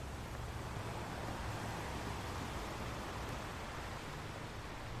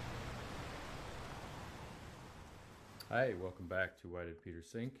Hi, welcome back to Why Did Peter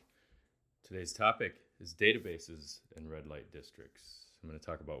Sink? Today's topic is databases and red light districts. I'm going to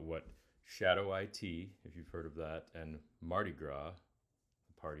talk about what Shadow IT, if you've heard of that, and Mardi Gras,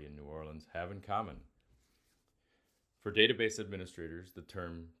 the party in New Orleans, have in common. For database administrators, the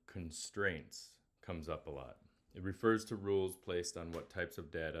term constraints comes up a lot. It refers to rules placed on what types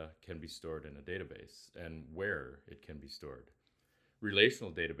of data can be stored in a database and where it can be stored.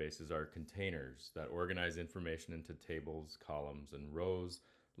 Relational databases are containers that organize information into tables, columns, and rows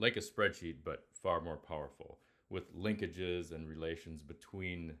like a spreadsheet, but far more powerful, with linkages and relations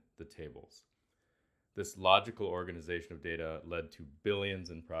between the tables. This logical organization of data led to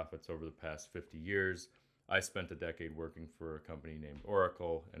billions in profits over the past 50 years. I spent a decade working for a company named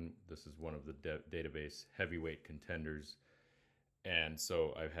Oracle, and this is one of the database heavyweight contenders. And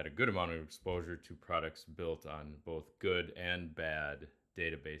so I've had a good amount of exposure to products built on both good and bad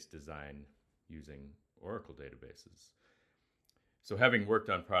database design using Oracle databases. So having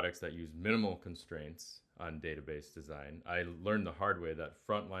worked on products that use minimal constraints on database design, I learned the hard way that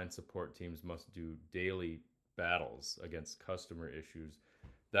frontline support teams must do daily battles against customer issues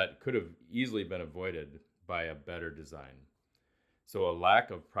that could have easily been avoided by a better design. So a lack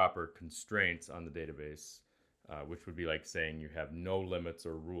of proper constraints on the database, which would be like saying you have no limits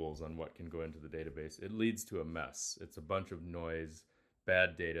or rules on what can go into the database, it leads to a mess. It's a bunch of noise,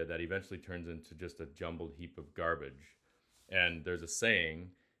 bad data that eventually turns into just a jumbled heap of garbage. And there's a saying,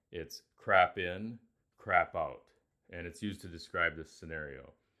 it's crap in, crap out. And it's used to describe this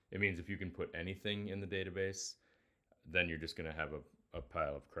scenario. It means if you can put anything in the database, then you're just going to have a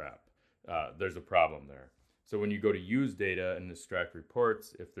pile of crap. There's a problem there. So when you go to use data and extract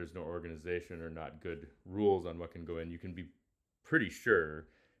reports, if there's no organization or not good rules on what can go in, you can be pretty sure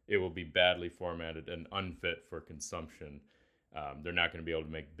it will be badly formatted and unfit for consumption. They're not going to be able to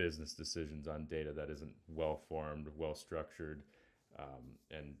make business decisions on data that isn't well formed, well structured,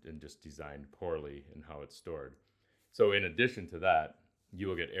 and just designed poorly in how it's stored. So in addition to that, you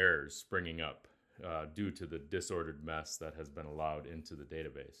will get errors springing up due to the disordered mess that has been allowed into the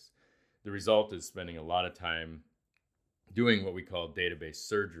database. The result is spending a lot of time doing what we call database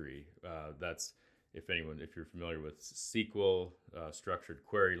surgery. That's if you're familiar with SQL, structured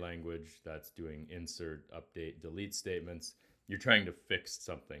query language, that's doing insert, update, delete statements. You're trying to fix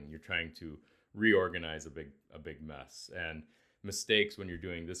something. You're trying to reorganize a big mess. And mistakes when you're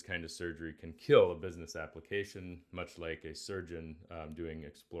doing this kind of surgery can kill a business application, much like a surgeon doing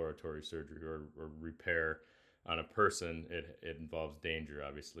exploratory surgery or repair on a person. It involves danger,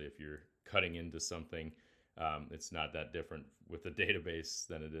 obviously. If you're cutting into something, it's not that different with a database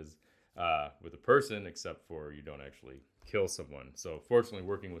than it is with a person, except for you don't actually kill someone. So fortunately,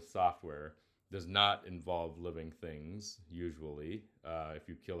 working with software does not involve living things, usually. If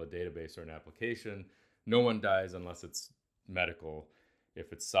you kill a database or an application, no one dies unless it's medical.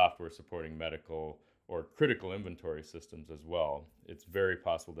 If it's software supporting medical or critical inventory systems as well, it's very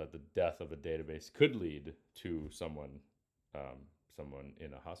possible that the death of a database could lead to someone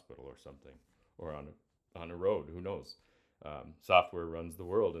in a hospital or something, or on a road. Who knows? Software runs the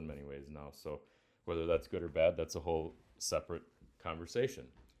world in many ways now. So whether that's good or bad, that's a whole separate conversation.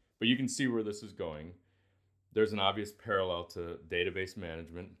 But you can see where this is going. There's an obvious parallel to database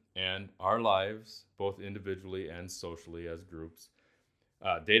management and our lives, both individually and socially as groups.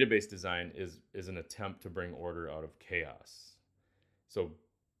 Database design is an attempt to bring order out of chaos. So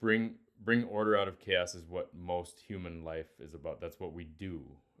bring order out of chaos is what most human life is about. That's what we do.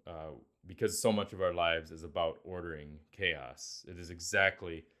 Because so much of our lives is about ordering chaos. It is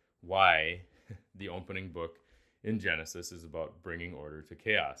exactly why the opening book in Genesis is about bringing order to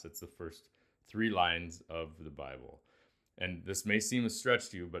chaos. It's the first 3 lines of the Bible. And this may seem a stretch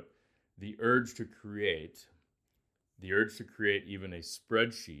to you, but the urge to create even a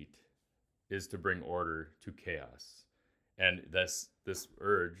spreadsheet is to bring order to chaos. And this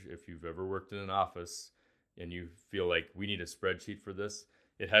urge, if you've ever worked in an office and you feel like we need a spreadsheet for this,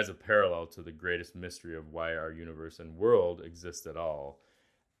 it has a parallel to the greatest mystery of why our universe and world exist at all.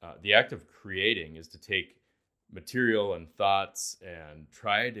 The act of creating is to take material and thoughts and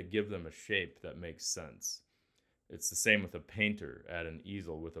try to give them a shape that makes sense. It's the same with a painter at an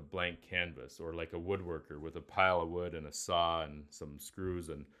easel with a blank canvas, or like a woodworker with a pile of wood and a saw and some screws.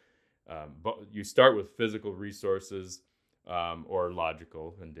 And but you start with physical resources or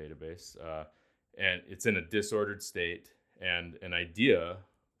logical in database, and it's in a disordered state. And an idea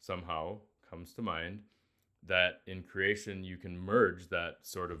somehow comes to mind that in creation you can merge that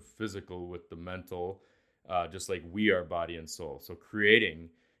sort of physical with the mental, just like we are body and soul. So creating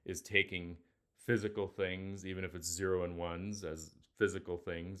is taking physical things, even if it's 0 and 1s as physical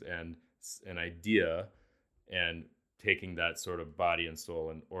things, and an idea, and taking that sort of body and soul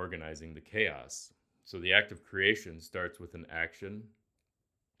and organizing the chaos. So the act of creation starts with an action,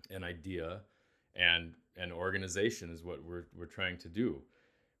 an idea, and an organization is what we're trying to do,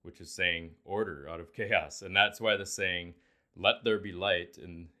 which is saying order out of chaos. And that's why the saying, let there be light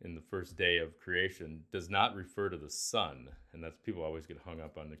in the first day of creation does not refer to the sun. And that's, people always get hung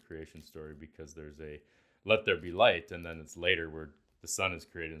up on the creation story because there's a let there be light, and then it's later where the sun is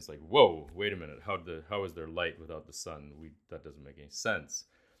created. And it's like, whoa, wait a minute, how is there light without the sun? That doesn't make any sense.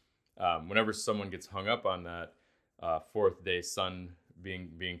 Whenever someone gets hung up on that fourth day sun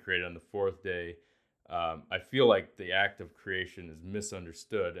being created on the fourth day, I feel like the act of creation is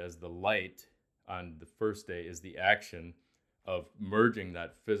misunderstood, as the light on the first day is the action of merging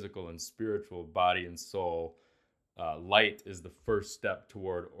that physical and spiritual body and soul. Light is the first step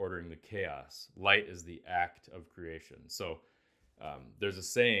toward ordering the chaos. Light is the act of creation. So there's a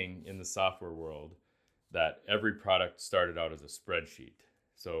saying in the software world that every product started out as a spreadsheet.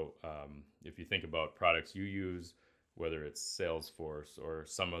 So if you think about products you use, whether it's Salesforce or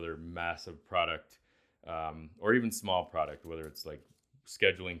some other massive product, or even small product, whether it's like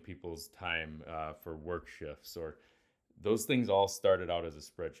scheduling people's time for work shifts, or those things all started out as a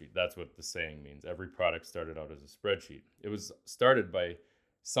spreadsheet. That's what the saying means. Every product started out as a spreadsheet. It was started by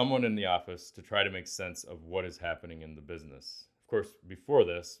someone in the office to try to make sense of what is happening in the business. Of course, before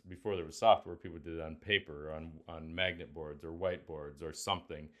there was software, people did it on paper, on magnet boards or whiteboards or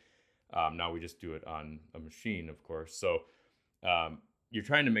something. Now we just do it on a machine, of course. So you're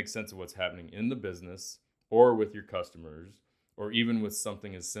trying to make sense of what's happening in the business or with your customers, or even with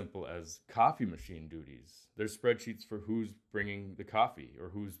something as simple as coffee machine duties. There's spreadsheets for who's bringing the coffee, or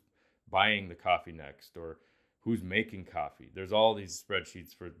who's buying the coffee next, or who's making coffee. There's all these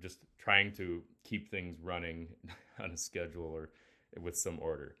spreadsheets for just trying to keep things running on a schedule or with some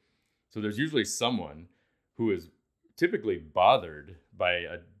order. So there's usually someone who is typically bothered by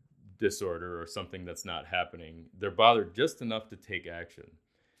a disorder or something that's not happening. They're bothered just enough to take action,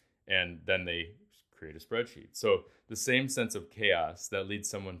 and then they create a spreadsheet. So the same sense of chaos that leads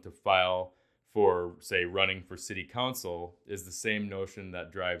someone to file for, say, running for city council is the same notion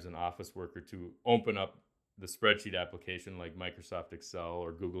that drives an office worker to open up the spreadsheet application like Microsoft Excel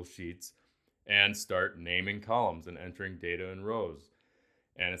or Google Sheets and start naming columns and entering data in rows.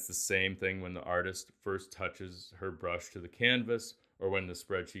 And it's the same thing when the artist first touches her brush to the canvas, or when the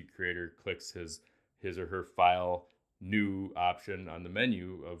spreadsheet creator clicks his or her file new option on the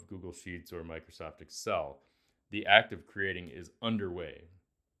menu of Google Sheets or Microsoft Excel. The act of creating is underway.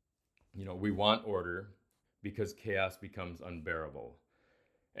 We want order because chaos becomes unbearable.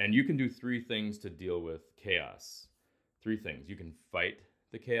 And you can do three things to deal with chaos. Three things. You can fight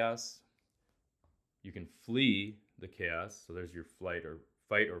the chaos. You can flee the chaos. So there's your fight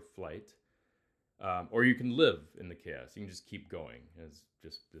or flight. Or you can live in the chaos. You can just keep going as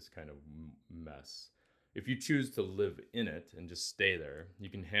just this kind of mess. If you choose to live in it and just stay there, you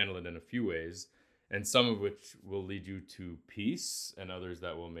can handle it in a few ways, and some of which will lead you to peace, and others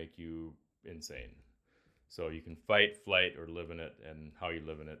that will make you insane. So you can fight, flight, or live in it, and how you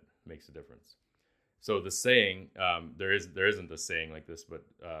live in it makes a difference. So the saying, there isn't a saying like this, but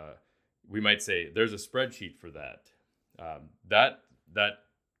we might say there's a spreadsheet for that. That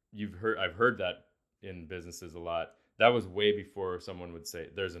I've heard that in businesses a lot. That was way before someone would say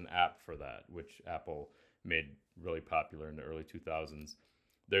there's an app for that, which Apple made really popular in the early 2000s.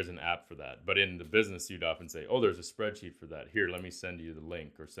 There's an app for that. But in the business, you'd often say, oh, there's a spreadsheet for that. Here, let me send you the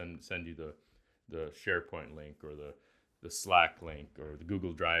link, or send you the SharePoint link, or the Slack link, or the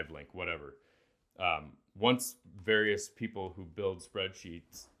Google Drive link, whatever. Once various people who build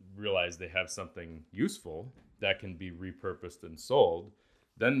spreadsheets realize they have something useful that can be repurposed and sold,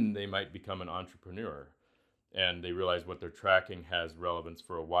 then they might become an entrepreneur. And they realize what they're tracking has relevance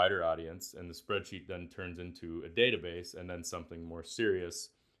for a wider audience, and the spreadsheet then turns into a database and then something more serious,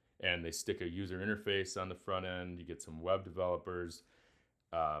 and they stick a user interface on the front end. You get some web developers.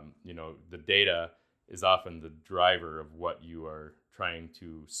 The data is often the driver of what you are trying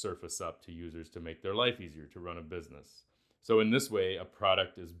to surface up to users to make their life easier to run a business. So in this way, a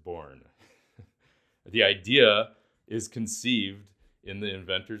product is born. The idea is conceived in the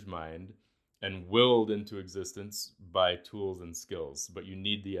inventor's mind and willed into existence by tools and skills. But you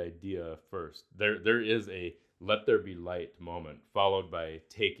need the idea first. There is a let there be light moment, followed by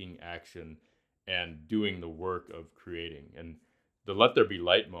taking action and doing the work of creating. And the let there be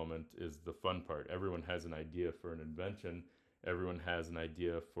light moment is the fun part. Everyone has an idea for an invention. Everyone has an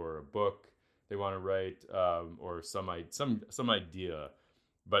idea for a book they want to write, or some idea.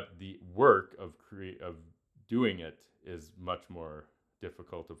 But the work of doing it is much more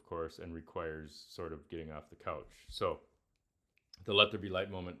difficult, of course, and requires sort of getting off the couch. So the let there be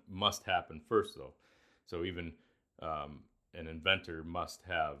light moment must happen first, though. So even an inventor must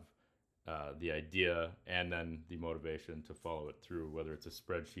have the idea and then the motivation to follow it through, whether it's a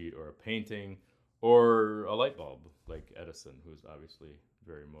spreadsheet or a painting or a light bulb, like Edison, who's obviously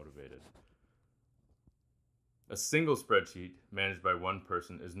very motivated. A single spreadsheet managed by one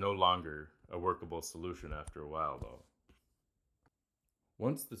person is no longer a workable solution after a while, though.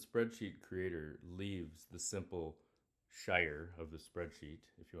 Once the spreadsheet creator leaves the simple shire of the spreadsheet,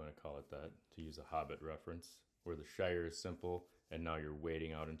 if you want to call it that, to use a Hobbit reference, where the shire is simple and now you're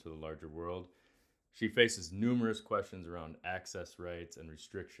wading out into the larger world, she faces numerous questions around access rights and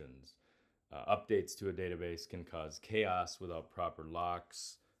restrictions. Updates to a database can cause chaos without proper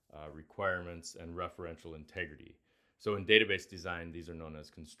locks, requirements, and referential integrity. So in database design, these are known as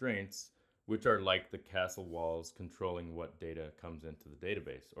constraints, which are like the castle walls controlling what data comes into the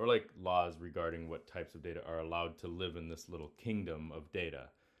database, or like laws regarding what types of data are allowed to live in this little kingdom of data.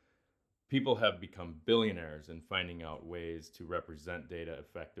 People have become billionaires in finding out ways to represent data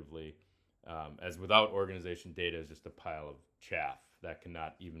effectively, as without organization, data is just a pile of chaff that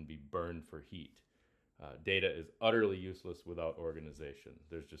cannot even be burned for heat. Data is utterly useless without organization.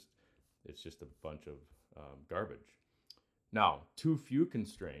 It's just a bunch of garbage. Now, too few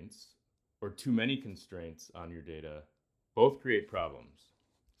constraints or too many constraints on your data both create problems.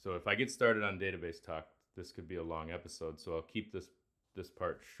 So if I get started on database talk, this could be a long episode, so I'll keep this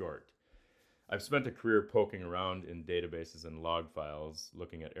part short. I've spent a career poking around in databases and log files,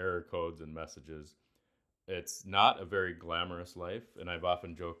 looking at error codes and messages. It's not a very glamorous life, and I've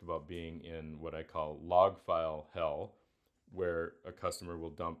often joked about being in what I call log file hell, where a customer will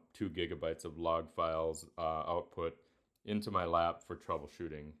dump 2 gigabytes of log files output into my lap for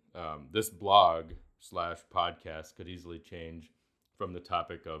troubleshooting. This blog / podcast could easily change from the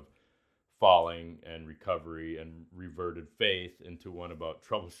topic of falling and recovery and reverted faith into one about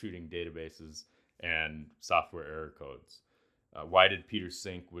troubleshooting databases and software error codes. Why did Peter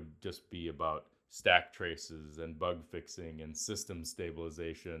Sink would just be about stack traces and bug fixing and system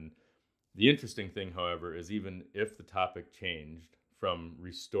stabilization. The interesting thing, however, is even if the topic changed from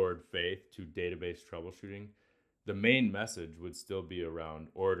restored faith to database troubleshooting, the main message would still be around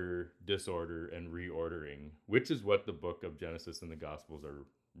order, disorder, and reordering, which is what the book of Genesis and the Gospels are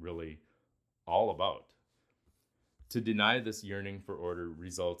really all about. To deny this yearning for order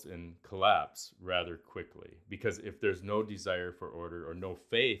results in collapse rather quickly, because if there's no desire for order or no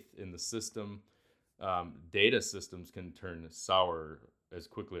faith in the system, data systems can turn sour as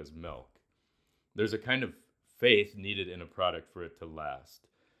quickly as milk. There's a kind of faith needed in a product for it to last.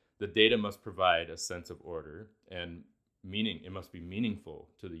 The data must provide a sense of order and meaning. It must be meaningful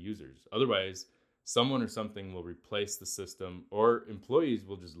to the users. Otherwise, someone or something will replace the system, or employees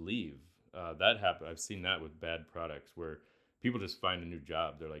will just leave. That happens. I've seen that with bad products where people just find a new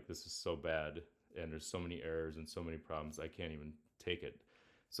job. They're like, this is so bad, and there's so many errors and so many problems, I can't even take it.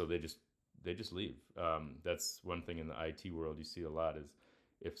 So they just leave. That's one thing in the IT world you see a lot is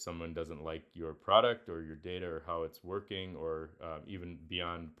if someone doesn't like your product or your data or how it's working, or even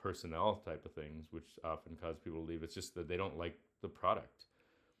beyond personnel type of things, which often cause people to leave, it's just that they don't like the product.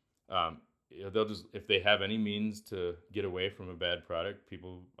 They'll just, if they have any means to get away from a bad product,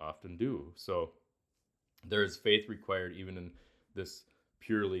 people often do. So there's faith required even in this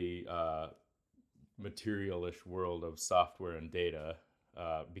purely materialish world of software and data,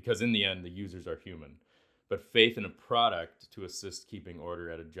 because in the end, the users are human. But faith in a product to assist keeping order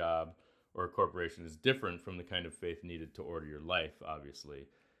at a job or a corporation is different from the kind of faith needed to order your life, obviously.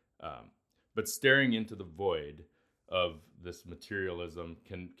 But staring into the void of this materialism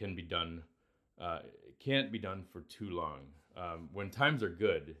can be done. It can't be done for too long. When times are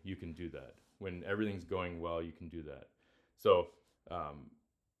good, you can do that. When everything's going well, you can do that. So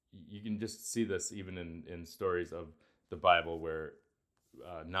you can just see this even in stories of the Bible where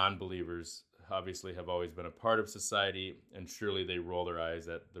non-believers obviously have always been a part of society, and surely they roll their eyes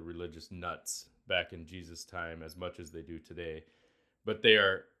at the religious nuts back in Jesus' time as much as they do today. But they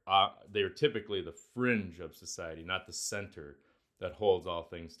are typically the fringe of society, not the center that holds all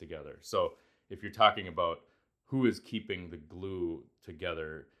things together. So if you're talking about who is keeping the glue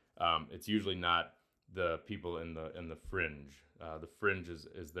together, it's usually not the people in the fringe. The fringe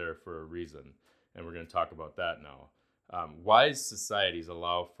is there for a reason, and we're going to talk about that now. Wise societies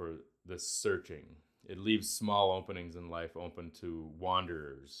allow for this searching. It leaves small openings in life open to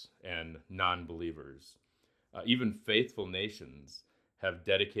wanderers and non-believers. Even faithful nations have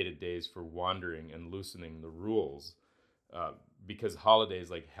dedicated days for wandering and loosening the rules, because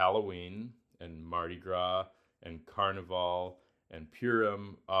holidays like Halloween and Mardi Gras and Carnival and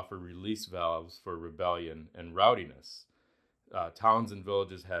Purim offer release valves for rebellion and rowdiness. Towns and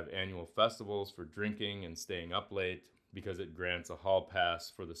villages have annual festivals for drinking and staying up late because it grants a hall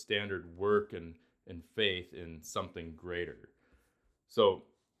pass for the standard work and faith in something greater. So,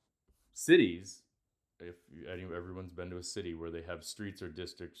 cities, if everyone's been to a city where they have streets or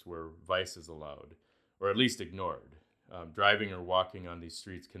districts where vice is allowed, or at least ignored, driving or walking on these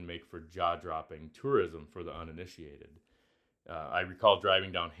streets can make for jaw-dropping tourism for the uninitiated. I recall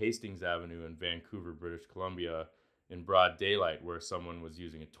driving down Hastings Avenue in Vancouver, British Columbia, in broad daylight, where someone was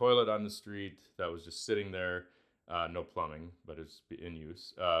using a toilet on the street that was just sitting there, no plumbing, but it's in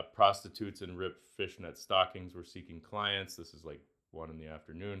use. Prostitutes in ripped fishnet stockings were seeking clients. This is like 1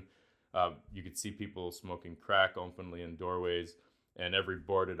 p.m. You could see people smoking crack openly in doorways, and every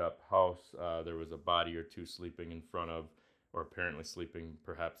boarded up house, there was a body or two sleeping in front of, or apparently sleeping,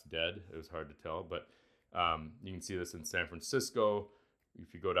 perhaps dead. It was hard to tell, but you can see this in San Francisco.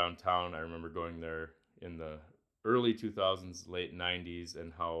 If you go downtown, I remember going there in the early 2000s, late 90s,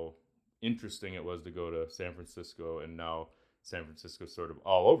 and how interesting it was to go to San Francisco. And now San Francisco, sort of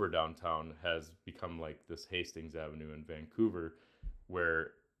all over downtown, has become like this Hastings Avenue in Vancouver,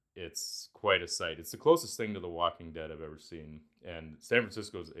 where it's quite a sight. It's the closest thing to The Walking Dead I've ever seen. And San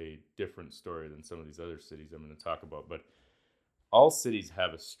Francisco is a different story than some of these other cities I'm going to talk about. But all cities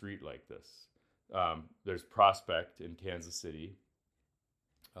have a street like this. There's Prospect in Kansas City.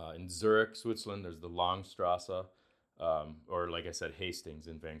 In Zurich, Switzerland, there's the Langstrasse, or like I said, Hastings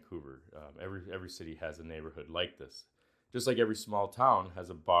in Vancouver. Every city has a neighborhood like this. Just like every small town has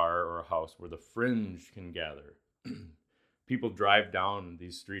a bar or a house where the fringe can gather. People drive down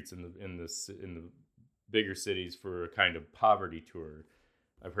these streets in the bigger cities for a kind of poverty tour.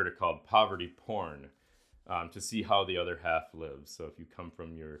 I've heard it called poverty porn, to see how the other half lives. So if you come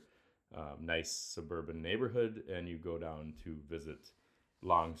from your nice suburban neighborhood and you go down to visit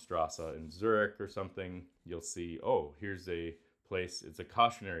Langstrasse in Zurich or something, you'll see, oh, here's a place. It's a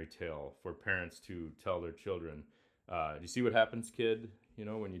cautionary tale for parents to tell their children. Do you see what happens, kid?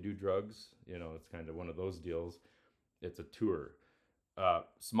 When you do drugs, it's kind of one of those deals. It's a tour.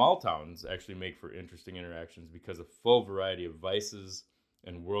 Small towns actually make for interesting interactions because a full variety of vices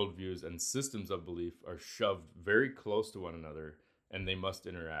and worldviews and systems of belief are shoved very close to one another, and they must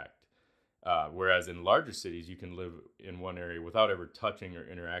interact. Whereas in larger cities, you can live in one area without ever touching or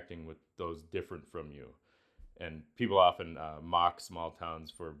interacting with those different from you. And people often mock small towns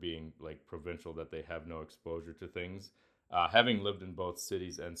for being like provincial, that they have no exposure to things. Having lived in both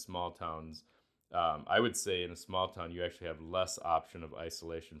cities and small towns, I would say in a small town, you actually have less option of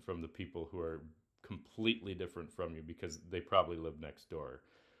isolation from the people who are completely different from you because they probably live next door.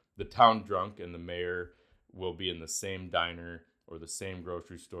 The town drunk and the mayor will be in the same diner or the same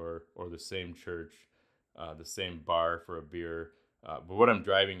grocery store or the same church, the same bar for a beer. But what I'm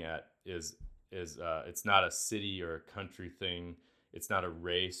driving at is it's not a city or a country thing. It's not a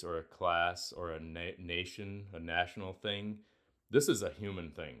race or a class or a nation, a national thing. This is a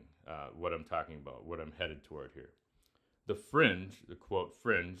human thing, what I'm talking about, what I'm headed toward here. The fringe, the quote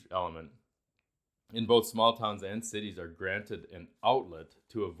fringe element, in both small towns and cities are granted an outlet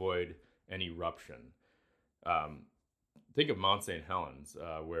to avoid an eruption. Think of Mount St. Helens,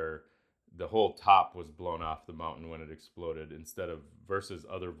 where the whole top was blown off the mountain when it exploded, versus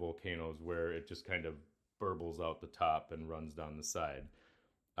other volcanoes where it just kind of burbles out the top and runs down the side.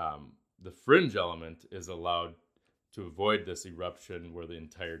 The fringe element is allowed to avoid this eruption where the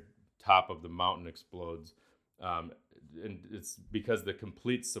entire top of the mountain explodes. And it's because the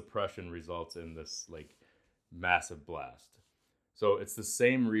complete suppression results in this like massive blast. So it's the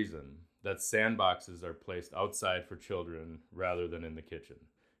same reason that sandboxes are placed outside for children rather than in the kitchen.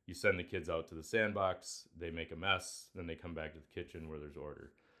 You send the kids out to the sandbox, they make a mess, then they come back to the kitchen where there's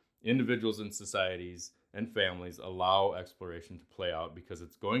order. Individuals and societies and families allow exploration to play out because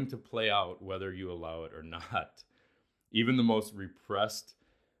it's going to play out whether you allow it or not. Even the most repressed,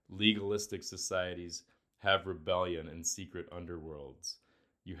 legalistic societies have rebellion and secret underworlds.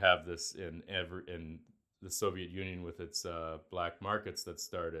 You have this in the Soviet Union with its black markets that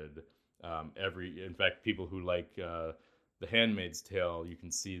started. In fact, people who like The Handmaid's Tale, you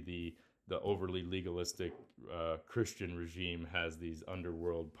can see the overly legalistic Christian regime has these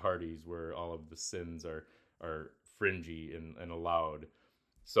underworld parties where all of the sins are fringy and allowed.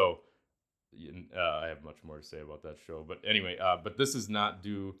 So I have much more to say about that show. But anyway, but this is not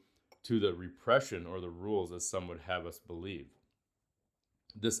due to the repression or the rules as some would have us believe.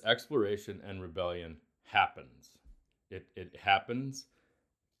 This exploration and rebellion happens. It happens,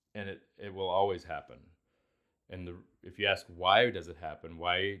 and it will always happen. And if you ask why does it happen,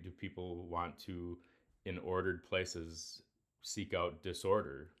 why do people want to, in ordered places, seek out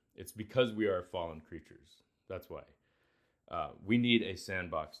disorder. It's because we are fallen creatures. That's why. We need a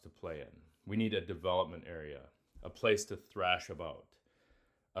sandbox to play in. We need a development area, a place to thrash about,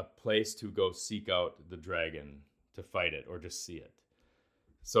 a place to go seek out the dragon, to fight it or just see it.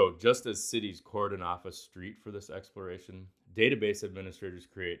 So just as cities cordon off a street for this exploration, database administrators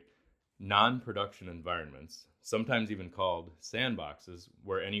create non-production environments, sometimes even called sandboxes,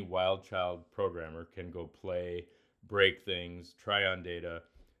 where any wild child programmer can go play, break things, try on data.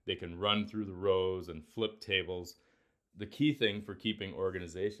 They can run through the rows and flip tables. The key thing for keeping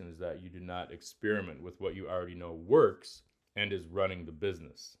organization is that you do not experiment with what you already know works and is running the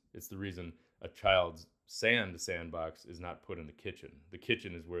business. It's the reason a child's sandbox is not put in the kitchen. The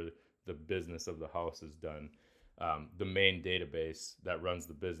kitchen is where the business of the house is done. The main database that runs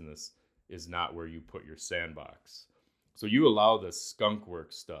the business is not where you put your sandbox. So you allow the skunk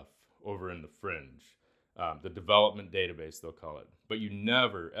work stuff over in the fringe, the development database, they'll call it. But you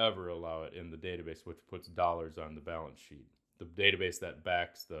never, ever allow it in the database which puts dollars on the balance sheet. The database that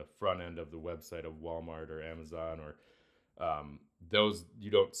backs the front end of the website of Walmart or Amazon or those, you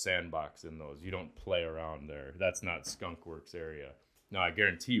don't sandbox in those. You don't play around there. That's not Skunkworks area. Now, I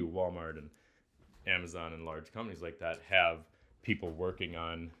guarantee you Walmart and Amazon and large companies like that have people working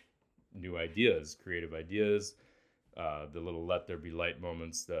on new ideas, creative ideas, the little let there be light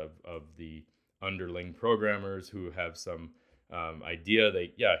moments of the underling programmers who have some idea.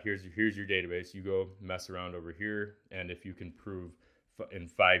 Here's your database. You go mess around over here, and if you can prove in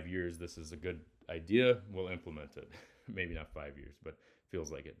 5 years this is a good idea, we'll implement it. Maybe not 5 years, but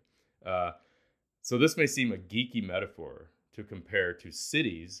feels like it. So this may seem a geeky metaphor to compare to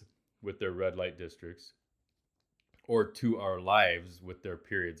cities with their red light districts or to our lives with their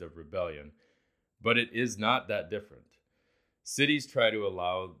periods of rebellion, but it is not that different. Cities try to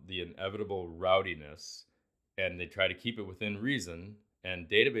allow the inevitable rowdiness, and they try to keep it within reason, and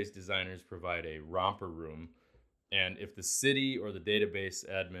database designers provide a romper room. And if the city or the database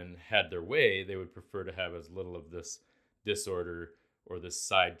admin had their way, they would prefer to have as little of this disorder or this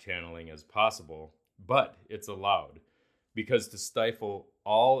side channeling as possible, but it's allowed because to stifle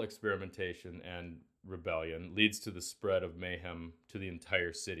all experimentation and rebellion leads to the spread of mayhem to the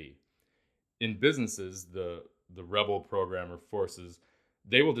entire city. In businesses, the rebel programmer forces,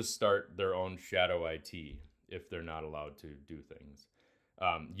 they will just start their own shadow IT if they're not allowed to do things.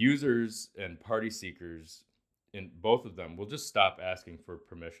 Users and party seekers, in both of them, will just stop asking for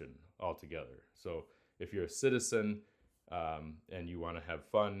permission altogether. So if you're a citizen and you want to have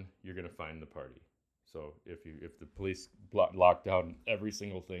fun, you're going to find the party. So if the police lock down every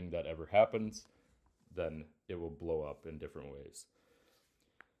single thing that ever happens, then it will blow up in different ways.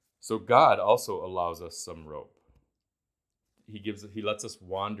 So God also allows us some rope. He lets us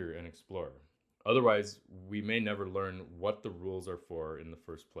wander and explore. Otherwise, we may never learn what the rules are for in the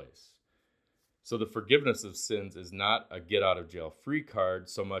first place. So the forgiveness of sins is not a get out of jail free card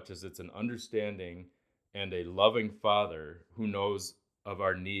so much as it's an understanding and a loving Father who knows of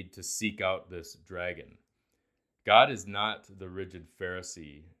our need to seek out this dragon. God is not the rigid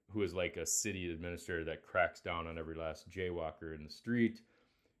Pharisee who is like a city administrator that cracks down on every last jaywalker in the street.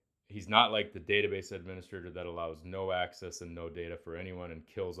 He's not like the database administrator that allows no access and no data for anyone and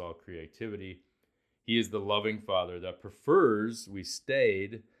kills all creativity. He is the loving Father that prefers we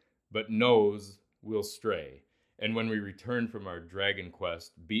stayed, but knows we'll stray. And when we return from our dragon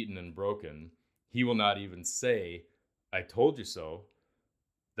quest, beaten and broken, he will not even say, I told you so.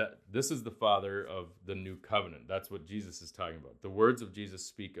 That this is the Father of the new covenant. That's what Jesus is talking about. The words of Jesus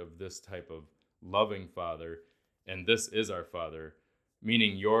speak of this type of loving Father, and this is our Father,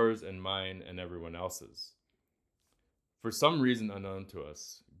 meaning yours and mine and everyone else's. For some reason unknown to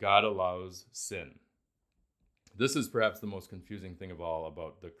us, God allows sin. This is perhaps the most confusing thing of all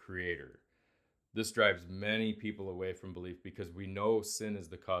about the Creator. This drives many people away from belief because we know sin is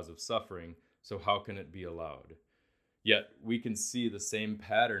the cause of suffering, so how can it be allowed? Yet we can see the same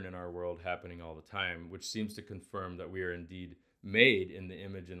pattern in our world happening all the time, which seems to confirm that we are indeed made in the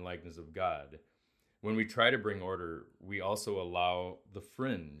image and likeness of God. When we try to bring order, we also allow the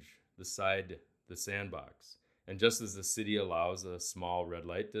fringe, the sandbox. And just as the city allows a small red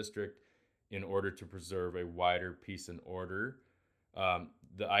light district in order to preserve a wider peace and order, the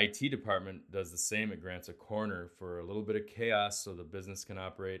IT department does the same. It grants a corner for a little bit of chaos so the business can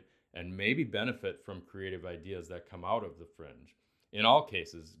operate and maybe benefit from creative ideas that come out of the fringe. In all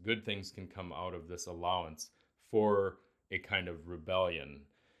cases, good things can come out of this allowance for a kind of rebellion.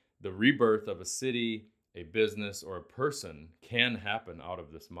 The rebirth of a city, a business, or a person can happen out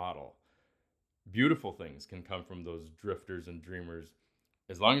of this model. Beautiful things can come from those drifters and dreamers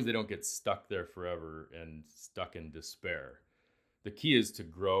as long as they don't get stuck there forever and stuck in despair. The key is to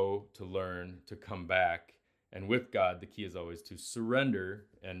grow, to learn, to come back. And with God, the key is always to surrender.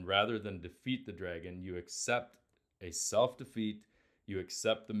 And rather than defeat the dragon, you accept a self-defeat, you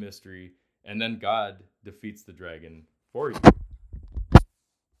accept the mystery, and then God defeats the dragon for you.